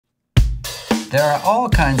There are all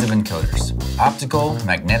kinds of encoders: optical,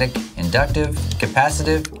 magnetic, inductive,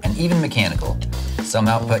 capacitive, and even mechanical. Some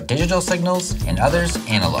output digital signals and others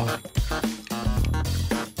analog.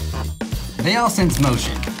 They all sense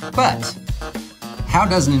motion, but how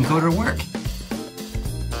does an encoder work?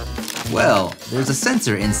 Well, there's a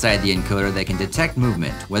sensor inside the encoder that can detect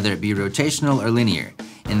movement, whether it be rotational or linear.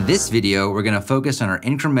 In this video, we're going to focus on our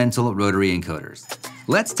incremental rotary encoders.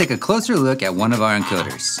 Let's take a closer look at one of our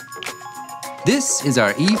encoders. This is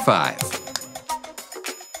our E5.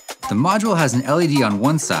 The module has an LED on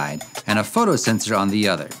one side and a photosensor on the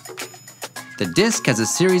other. The disc has a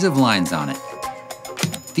series of lines on it.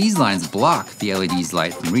 These lines block the LED's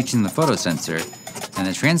light from reaching the photosensor, and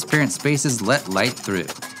the transparent spaces let light through.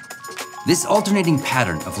 This alternating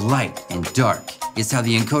pattern of light and dark is how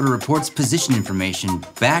the encoder reports position information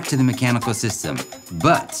back to the mechanical system.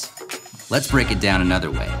 But let's break it down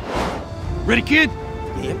another way. Ready, kid?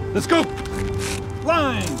 Yep. Let's go!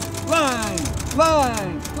 Line, line,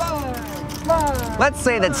 line, line, line. Let's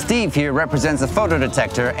say that Steve here represents a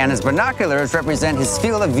photodetector and his binoculars represent his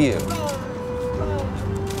field of view.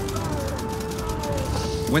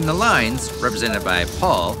 When the lines, represented by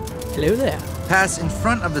Paul, Hello there. pass in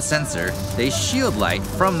front of the sensor, they shield light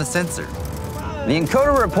from the sensor. The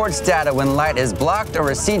encoder reports data when light is blocked or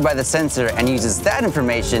received by the sensor and uses that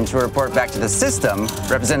information to report back to the system,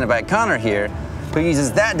 represented by Connor here, who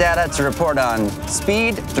uses that data to report on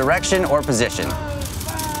speed, direction, or position.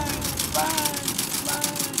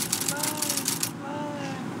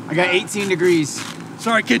 I got 18 degrees.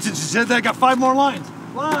 Sorry, kid, since you said that, I got 5 more lines.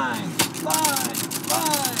 Line, line,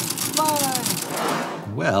 line,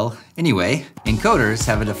 line. Well, anyway, encoders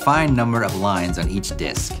have a defined number of lines on each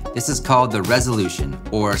disk. This is called the resolution,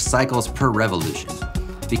 or cycles per revolution.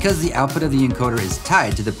 Because the output of the encoder is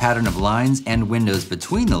tied to the pattern of lines and windows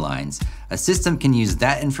between the lines, a system can use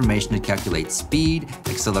that information to calculate speed,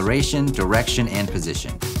 acceleration, direction, and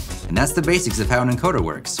position. And that's the basics of how an encoder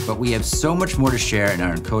works, but we have so much more to share in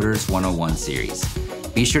our Encoders 101 series.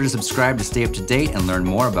 Be sure to subscribe to stay up to date and learn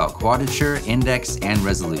more about quadrature, index, and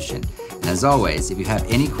resolution. And as always, if you have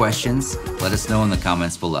any questions, let us know in the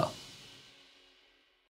comments below.